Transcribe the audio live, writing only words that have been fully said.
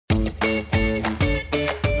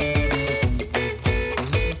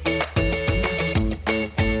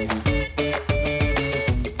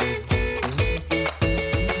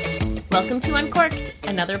Welcome to Uncorked,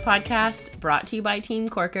 another podcast brought to you by Team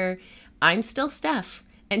Corker. I'm still Steph,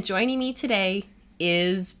 and joining me today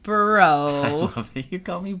is Bro. I love that you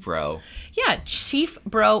call me Bro. Yeah, Chief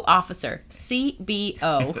Bro Officer,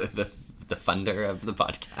 CBO. the funder of the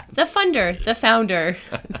podcast. The funder, the founder,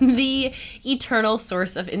 the eternal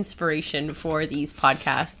source of inspiration for these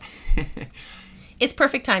podcasts. It's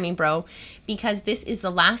perfect timing, bro, because this is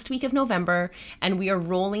the last week of November, and we are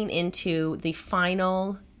rolling into the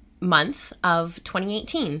final month of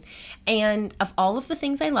 2018. And of all of the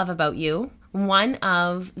things I love about you, one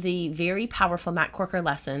of the very powerful Matt Corker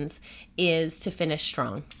lessons is to finish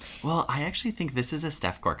strong. Well, I actually think this is a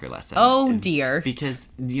Steph Corker lesson. Oh, dear. Because,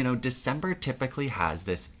 December typically has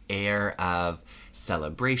this air of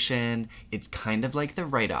celebration. It's kind of like the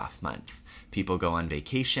write-off month. People go on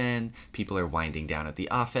vacation, people are winding down at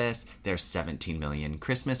the office, there's 17 million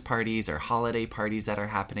Christmas parties or holiday parties that are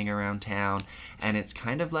happening around town, and it's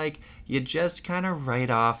kind of like you just kind of write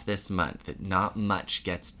off this month. Not much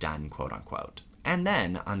gets done, quote unquote. And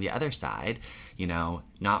then on the other side,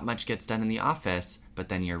 not much gets done in the office, but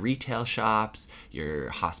then your retail shops, your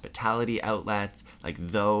hospitality outlets, like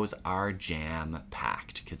those are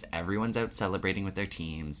jam-packed because everyone's out celebrating with their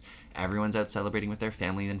teams. Everyone's out celebrating with their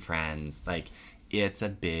family and friends. Like, it's a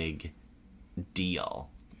big deal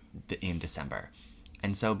in December.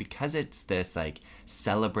 And so because it's this,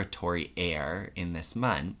 celebratory air in this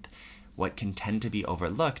month, what can tend to be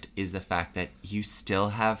overlooked is the fact that you still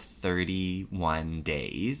have 31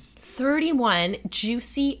 days. 31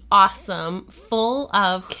 juicy, awesome, full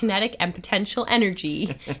of kinetic and potential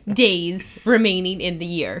energy days remaining in the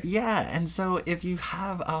year. Yeah, and so if you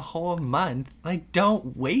have a whole month,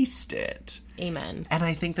 don't waste it. Amen. And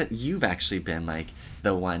I think that you've actually been,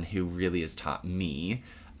 the one who really has taught me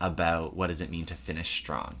about what does it mean to finish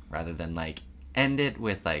strong, rather than, end it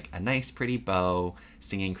with a nice pretty bow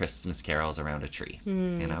singing Christmas carols around a tree.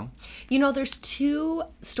 There's two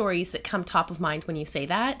stories that come top of mind when you say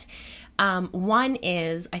that. One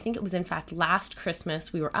is, I think it was in fact last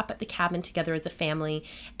Christmas, we were up at the cabin together as a family,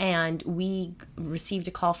 and we received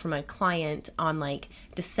a call from a client on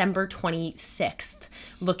December 26th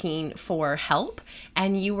looking for help,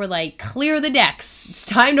 and you were like, clear the decks, it's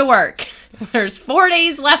time to work. There's 4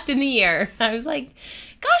 days left in the year. I was like,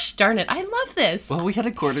 gosh darn it, I love this. Well, we had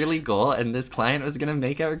a quarterly goal, and this client was going to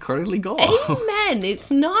make our quarterly goal. Amen.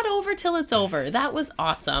 It's not over till it's over. That was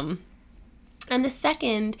awesome. And the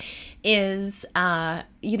second is, I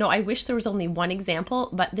wish there was only one example,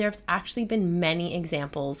 but there's actually been many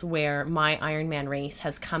examples where my Ironman race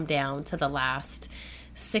has come down to the last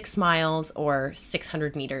 6 miles or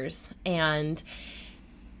 600 meters. And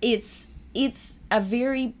it's a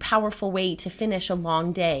very powerful way to finish a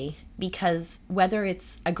long day, because whether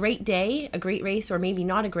it's a great day, a great race, or maybe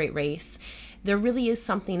not a great race, there really is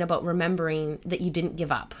something about remembering that you didn't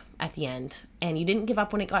give up at the end, and you didn't give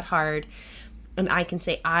up when it got hard. And I can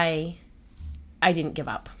say I didn't give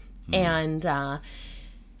up. And,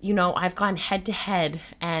 I've gone head to head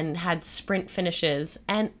and had sprint finishes,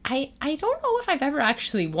 and I don't know if I've ever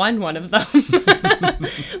actually won one of them.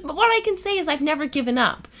 But what I can say is I've never given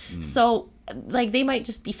up. So, they might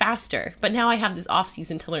just be faster. But now I have this off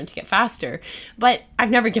season to learn to get faster. But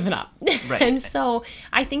I've never given up. Right. And so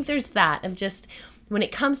I think there's that of just, when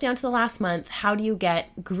it comes down to the last month, how do you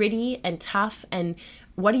get gritty and tough, and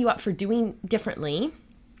what are you up for doing differently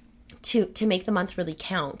to make the month really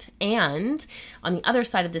count? And on the other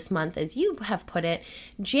side of this month, as you have put it,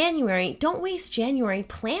 January, don't waste January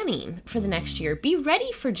planning for the next year. Be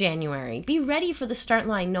ready for January. Be ready for the start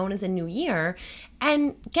line known as a new year,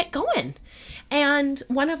 and get going. And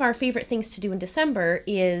one of our favorite things to do in December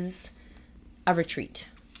is a retreat.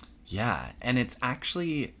 Yeah, and it's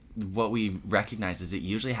actually what we recognize is it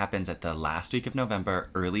usually happens at the last week of November,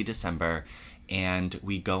 early December, and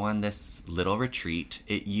we go on this little retreat.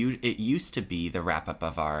 It used to be the wrap-up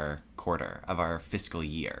of our quarter, of our fiscal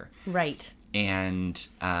year. Right. And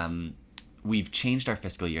we've changed our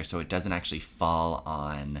fiscal year so it doesn't actually fall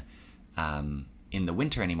on in the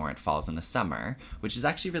winter anymore. It falls in the summer, which is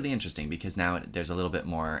actually really interesting because now there's a little bit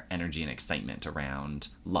more energy and excitement around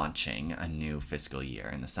launching a new fiscal year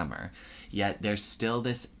in the summer. Yet there's still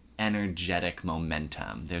this energetic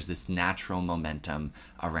momentum. There's this natural momentum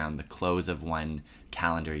around the close of one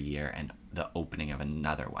calendar year and the opening of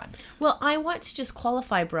another one. Well, I want to just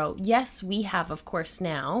qualify, bro. Yes, we have, of course,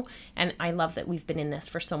 now, and I love that we've been in this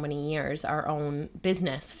for so many years, our own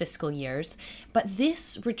business fiscal years. But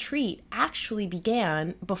this retreat actually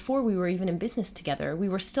began before we were even in business together. We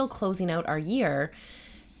were still closing out our year,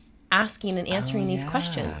 asking and answering these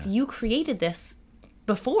questions. You created this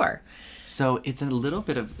before. So it's a little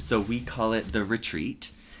bit of, so we call it the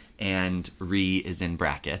retreat. And is in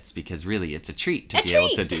brackets because really it's a treat to be able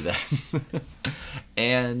to do this.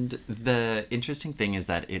 And the interesting thing is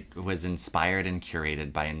that it was inspired and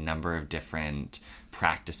curated by a number of different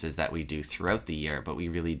practices that we do throughout the year, but we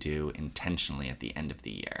really do intentionally at the end of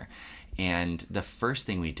the year. And the first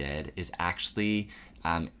thing we did is actually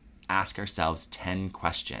ask ourselves 10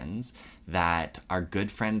 questions that our good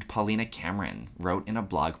friend Paulina Cameron wrote in a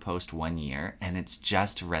blog post one year, and it's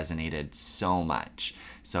just resonated so much.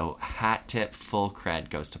 So hat tip, full cred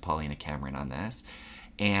goes to Paulina Cameron on this.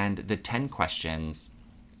 And the 10 questions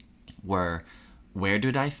were, where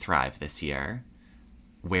did I thrive this year?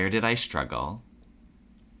 Where did I struggle?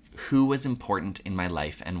 Who was important in my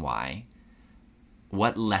life and why?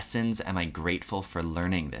 What lessons am I grateful for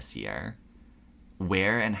learning this year?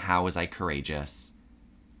 Where and how was I courageous?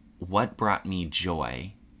 What brought me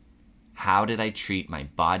joy? How did I treat my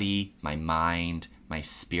body, my mind, my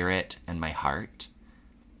spirit, and my heart?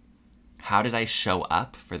 How did I show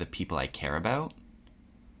up for the people I care about?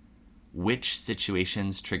 Which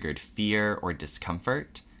situations triggered fear or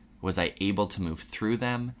discomfort? Was I able to move through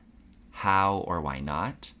them? How or why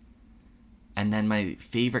not? And then my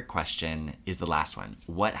favorite question is the last one.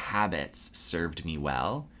 What habits served me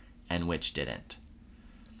well and which didn't?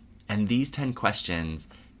 And these 10 questions,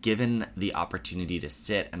 given the opportunity to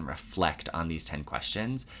sit and reflect on these 10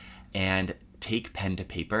 questions and take pen to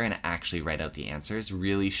paper and actually write out the answers,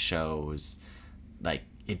 really shows, like,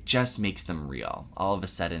 it just makes them real. All of a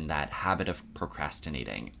sudden, that habit of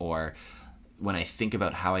procrastinating, or when I think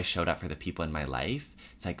about how I showed up for the people in my life,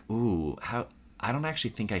 it's like, ooh, I don't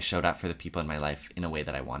actually think I showed up for the people in my life in a way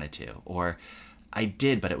that I wanted to. Or I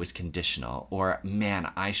did, but it was conditional. Or,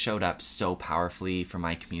 man, I showed up so powerfully for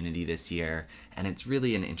my community this year. And it's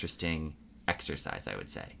really an interesting exercise, I would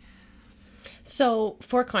say. So,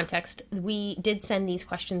 for context, we did send these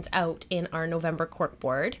questions out in our November cork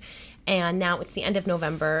board. And now it's the end of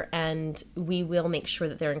November, and we will make sure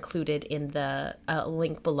that they're included in the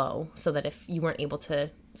link below, so that if you weren't able to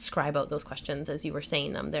scribe out those questions as you were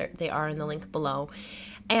saying them, they are in the link below.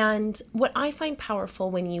 And what I find powerful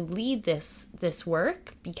when you lead this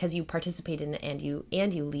work, because you participate in it and you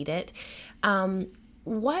lead it,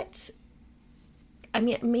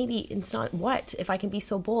 maybe it's not what, if I can be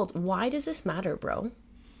so bold, why does this matter, bro?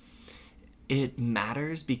 It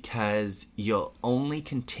matters because you'll only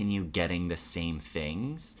continue getting the same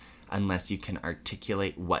things unless you can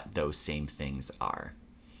articulate what those same things are.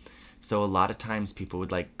 So a lot of times people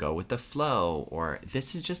would go with the flow, or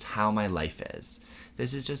this is just how my life is.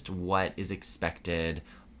 This is just what is expected,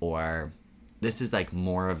 or this is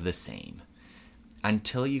more of the same.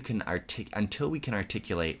 Until we can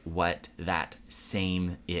articulate what that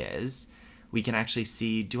same is, we can actually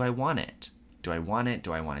see, do I want it? Do I want it?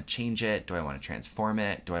 Do I want to change it? Do I want to transform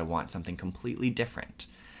it? Do I want something completely different?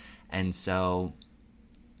 And so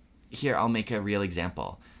here, I'll make a real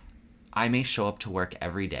example. I may show up to work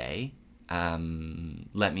every day.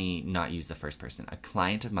 Let me not use the first person. A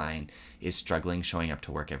client of mine is struggling showing up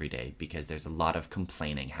to work every day because there's a lot of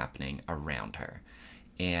complaining happening around her.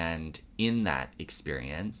 And in that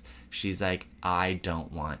experience, she's like, I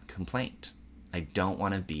don't want complaint. I don't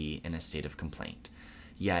want to be in a state of complaint.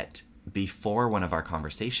 Yet, before one of our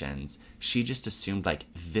conversations, she just assumed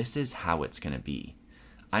this is how it's going to be.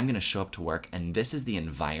 I'm going to show up to work and this is the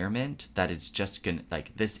environment that it's just going to,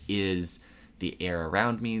 this is the air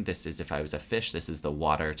around me. This is, if I was a fish, this is the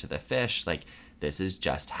water to the fish. This is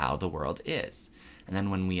just how the world is. And then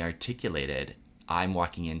when we articulated, I'm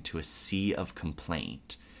walking into a sea of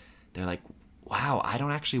complaint, they're like, wow, I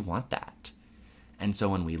don't actually want that. And so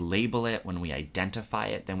when we label it, when we identify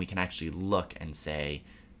it, then we can actually look and say,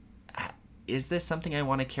 is this something I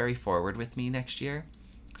want to carry forward with me next year?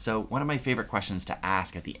 So one of my favorite questions to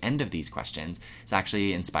ask at the end of these questions is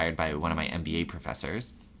actually inspired by one of my MBA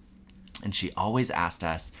professors. And she always asked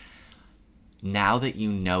us, now that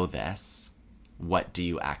you know this, what do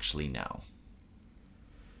you actually know?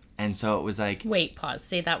 And so it was wait, pause.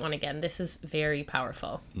 Say that one again. This is very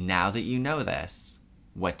powerful. Now that you know this,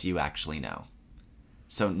 what do you actually know?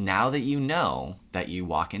 So now that you know that you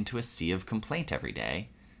walk into a sea of complaint every day,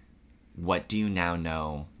 what do you now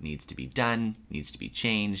know needs to be done, needs to be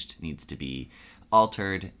changed, needs to be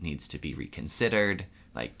altered, needs to be reconsidered?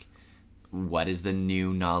 what is the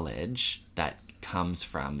new knowledge that comes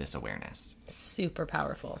from this awareness? Super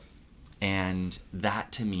powerful. And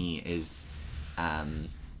that to me is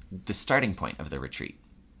the starting point of the retreat.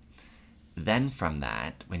 Then from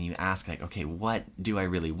that, when you ask like, okay, what do I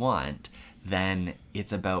really want? Then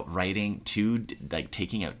it's about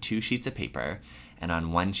taking out 2 sheets of paper, and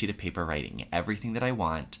on one sheet of paper writing everything that I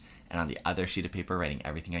want, and on the other sheet of paper writing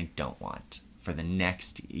everything I don't want for the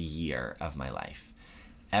next year of my life.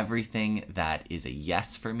 Everything that is a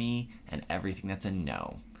yes for me and everything that's a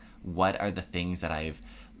no. What are the things that I've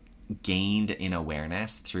gained in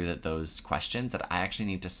awareness through those questions that I actually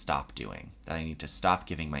need to stop doing, that I need to stop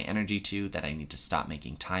giving my energy to, that I need to stop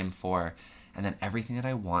making time for? And then everything that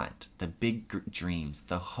I want, the big dreams,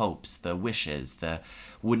 the hopes, the wishes, the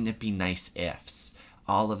wouldn't it be nice ifs,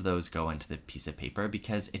 all of those go into the piece of paper,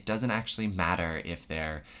 because it doesn't actually matter if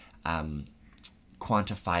they're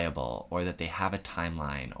quantifiable or that they have a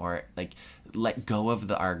timeline, or like let go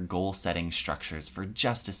of our goal setting structures for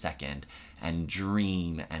just a second and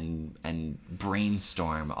dream and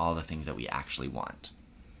brainstorm all the things that we actually want.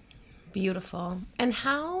 Beautiful. And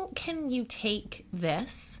how can you take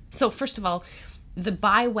this? So first of all, the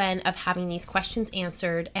by-when of having these questions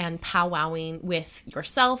answered and powwowing with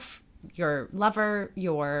yourself, your lover,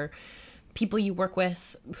 your people you work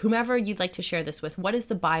with, whomever you'd like to share this with, what is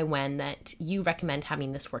the by-when that you recommend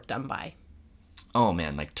having this work done by? Oh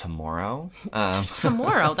man, like tomorrow?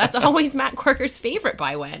 Tomorrow. That's always Matt Corker's favorite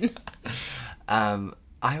by-when.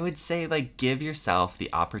 I would say like give yourself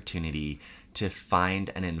the opportunity to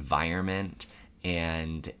find an environment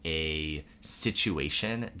and a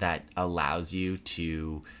situation that allows you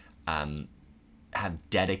to have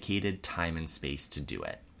dedicated time and space to do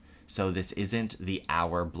it. So this isn't the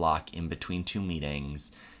hour block in between 2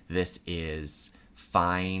 meetings. This is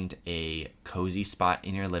find a cozy spot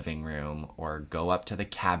in your living room or go up to the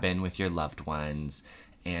cabin with your loved ones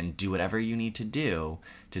and do whatever you need to do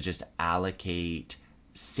to just allocate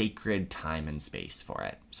sacred time and space for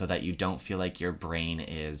it, so that you don't feel like your brain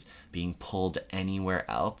is being pulled anywhere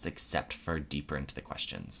else except for deeper into the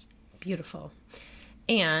questions. Beautiful.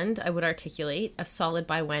 And I would articulate a solid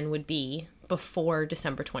by when would be before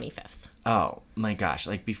December 25th. Oh my gosh,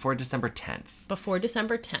 like before December 10th. Before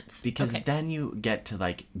December 10th. Because then you get to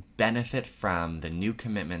like benefit from the new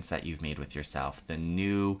commitments that you've made with yourself, the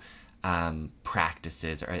new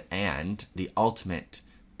practices, and the ultimate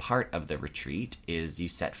part of the retreat is you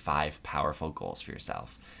set 5 powerful goals for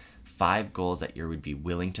yourself. 5 goals that you would be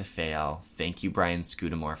willing to fail. Thank you, Brian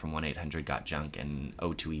Scudamore from 1-800-GOT-JUNK and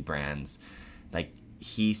O2E Brands. Like,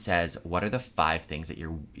 he says, what are the 5 things that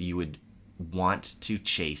you would want to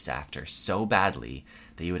chase after so badly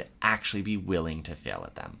that you would actually be willing to fail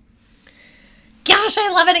at them? Gosh, I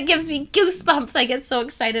love it. It gives me goosebumps. I get so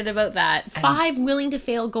excited about that. 5 willing to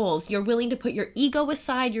fail goals. You're willing to put your ego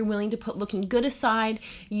aside. You're willing to put looking good aside.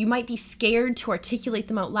 You might be scared to articulate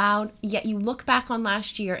them out loud, yet you look back on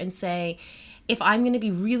last year and say, if I'm going to be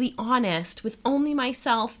really honest with only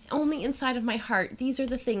myself, only inside of my heart, these are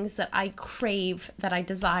the things that I crave, that I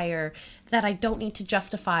desire, that I don't need to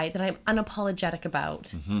justify, that I'm unapologetic about.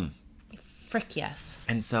 Mm-hmm. Frick yes.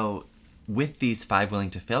 And so with these 5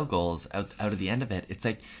 willing to fail goals out of the end of it, it's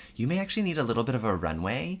like you may actually need a little bit of a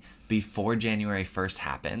runway before January 1st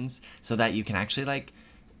happens so that you can actually like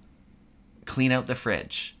clean out the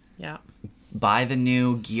fridge. Yeah. Buy the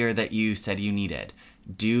new gear that you said you needed.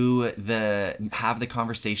 Have the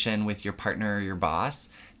conversation with your partner or your boss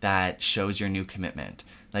that shows your new commitment.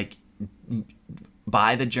 Like,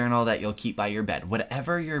 buy the journal that you'll keep by your bed.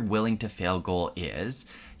 Whatever your willing to fail goal is,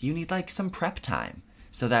 you need like some prep time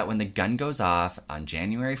so that when the gun goes off on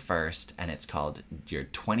January 1st and it's called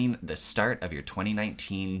the start of your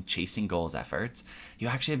 2019 Chasing Goals efforts, you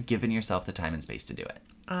actually have given yourself the time and space to do it.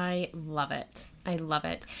 I love it. I love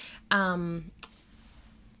it.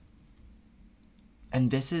 And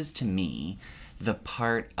this is, to me, the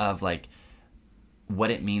part of like what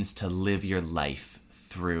it means to live your life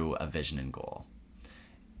through a vision and goal.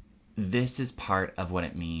 This is part of what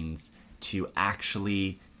it means to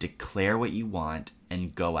actually declare what you want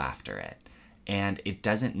and go after it. And it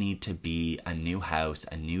doesn't need to be a new house,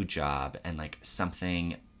 a new job, and like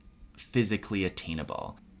something physically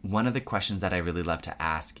attainable. One of the questions that I really love to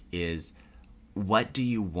ask is, what do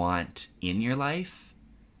you want in your life?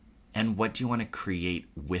 And what do you want to create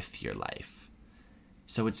with your life?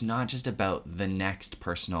 So it's not just about the next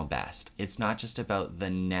personal best. It's not just about the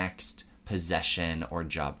next possession or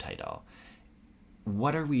job title.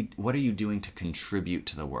 What are you doing to contribute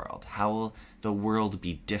to the world? How will the world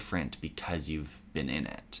be different because you've been in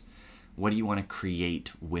it? What do you want to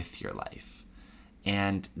create with your life?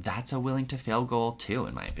 And that's a willing to fail goal too,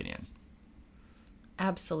 in my opinion.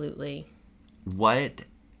 Absolutely. What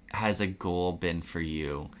has a goal been for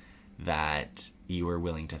you that you were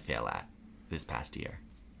willing to fail at this past year?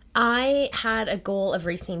 I had a goal of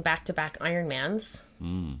racing back-to-back Ironmans,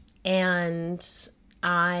 and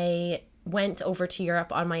I went over to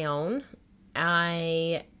Europe on my own.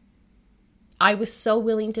 I was so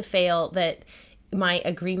willing to fail that my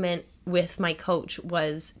agreement with my coach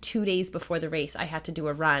was 2 days before the race, I had to do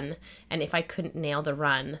a run. And if I couldn't nail the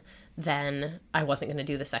run, then I wasn't going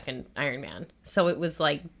to do the second Ironman. So it was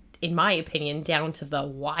like, in my opinion, down to the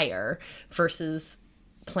wire versus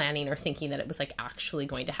planning or thinking that it was like actually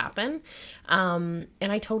going to happen. And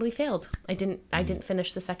I totally failed. I didn't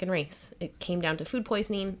finish the second race. It came down to food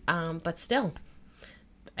poisoning. But still,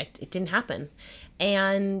 it didn't happen.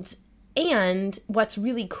 And what's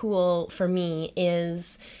really cool for me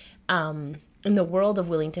is, in the world of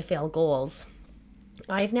willing to fail goals,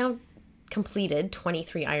 I've now completed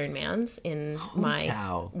 23 Ironmans in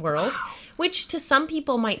my world, which to some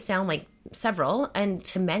people might sound like several, and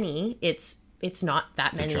to many it's not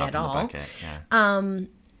that many at all.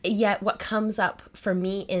 Yet what comes up for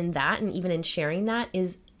me in that, and even in sharing that,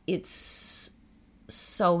 is it's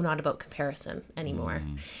so not about comparison anymore.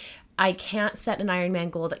 I can't set an Ironman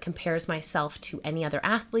goal that compares myself to any other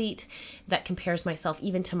athlete, that compares myself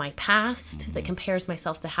even to my past, that compares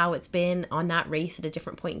myself to how it's been on that race at a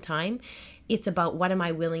different point in time. It's about what am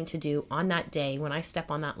I willing to do on that day when I step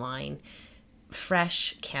on that line,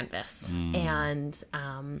 fresh canvas.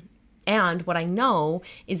 And what I know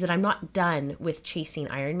is that I'm not done with chasing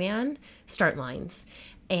Ironman start lines.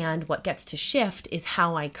 And what gets to shift is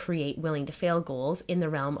how I create willing to fail goals in the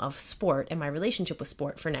realm of sport and my relationship with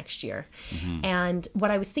sport for next year. And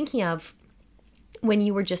what I was thinking of when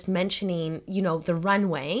you were just mentioning, the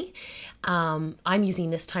runway, I'm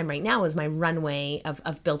using this time right now as my runway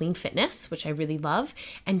of building fitness, which I really love.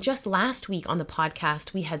 And just last week on the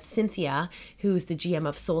podcast, we had Cynthia, who's the GM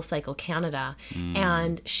of Soul Cycle Canada,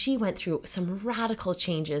 and she went through some radical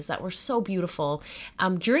changes that were so beautiful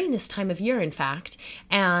during this time of year, in fact.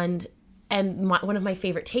 And one of my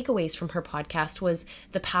favorite takeaways from her podcast was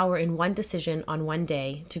the power in one decision on one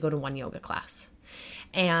day to go to one yoga class.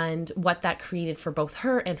 And what that created for both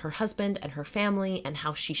her and her husband and her family, and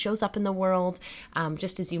how she shows up in the world,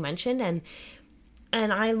 just as you mentioned.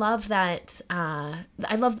 And I love that.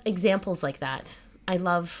 I love examples like that. I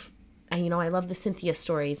love the Cynthia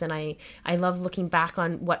stories, and I love looking back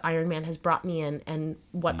on what Ironman has brought me and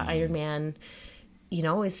what Ironman,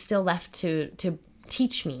 is still left to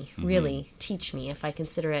teach me, really teach me, if I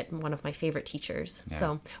consider it one of my favorite teachers. Yeah.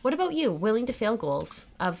 So what about you? Willing to fail goals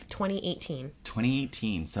of 2018.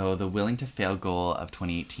 2018. So the willing to fail goal of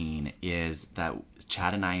 2018 is that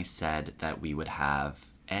Chad and I said that we would have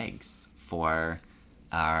eggs for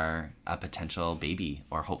a potential baby,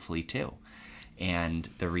 or hopefully two. And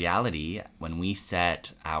the reality, when we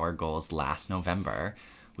set our goals last November,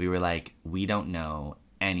 we were like, we don't know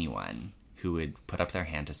anyone who would put up their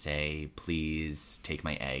hand to say, please take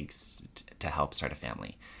my eggs to help start a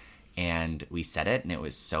family. And we said it, and it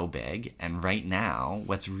was so big. And right now,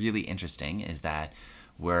 what's really interesting is that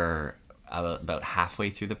we're about halfway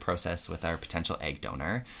through the process with our potential egg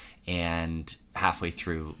donor, and halfway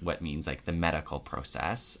through what means like the medical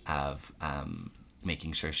process of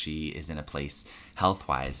making sure she is in a place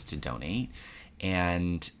health-wise to donate.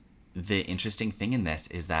 And the interesting thing in this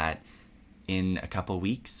is that in a couple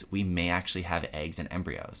weeks, we may actually have eggs and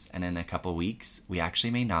embryos. And in a couple weeks, we actually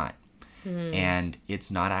may not. And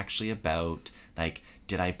it's not actually about, like,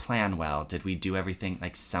 did I plan well? Did we do everything?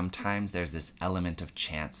 Like, sometimes there's this element of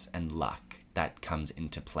chance and luck that comes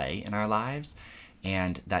into play in our lives.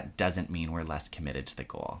 And that doesn't mean we're less committed to the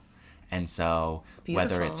goal. And so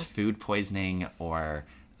whether it's food poisoning or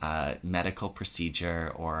medical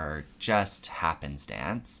procedure or just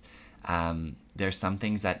happenstance, there's some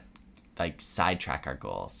things that like sidetrack our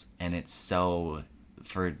goals. And it's so,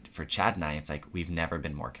 for Chad and I, it's like we've never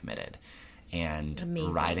been more committed.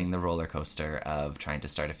 And riding the roller coaster of trying to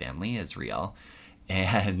start a family is real.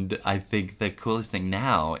 And I think the coolest thing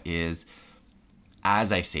now is,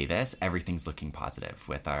 as I say this, everything's looking positive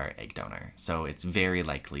with our egg donor. So it's very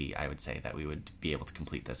likely, I would say, that we would be able to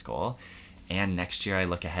complete this goal. And next year I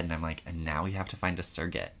look ahead and I'm like, and now we have to find a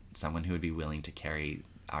surrogate, someone who would be willing to carry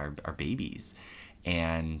our babies.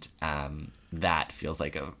 And that feels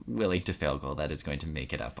like a willing to fail goal that is going to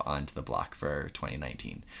make it up onto the block for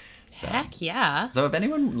 2019. Heck yeah. So if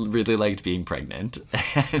anyone really liked being pregnant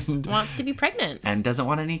and Wants to be pregnant. and doesn't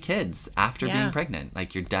want any kids after Yeah. being pregnant,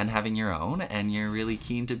 like you're done having your own and you're really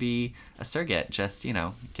keen to be a surrogate, just,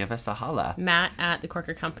 give us a holla. Matt at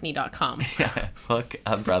thecorkercompany.com. Hook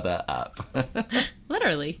a brother up.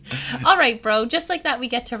 Literally. All right, bro. Just like that, we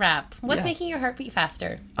get to wrap. What's Yeah. making your heart beat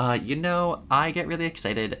faster? I get really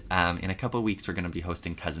excited. In a couple of weeks, we're going to be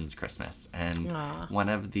hosting Cousins Christmas. And Aw. one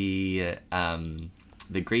of the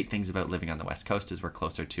great things about living on the West Coast is we're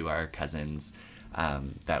closer to our cousins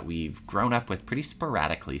that we've grown up with pretty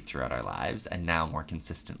sporadically throughout our lives and now more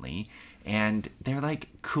consistently. And they're like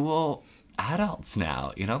cool adults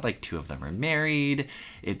now, like 2 of them are married.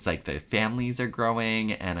 It's like the families are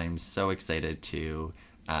growing, and I'm so excited to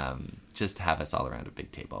just have us all around a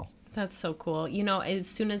big table. That's so cool. As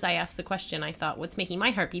soon as I asked the question, I thought what's making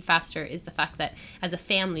my heart beat faster is the fact that as a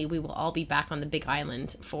family, we will all be back on the Big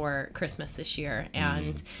Island for Christmas this year.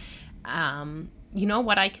 And,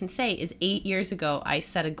 what I can say is 8 years ago, I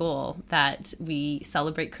set a goal that we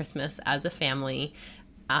celebrate Christmas as a family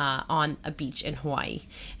on a beach in Hawaii.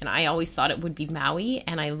 And I always thought it would be Maui,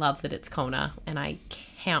 and I love that it's Kona, and I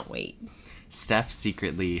can't wait. Steph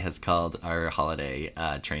secretly has called our holiday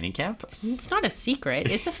training camp. It's not a secret.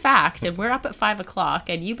 It's a fact. And we're up at 5 o'clock,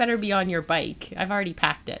 and you better be on your bike. I've already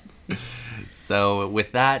packed it. So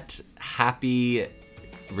with that, happy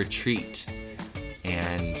retreat,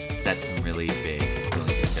 and set some really big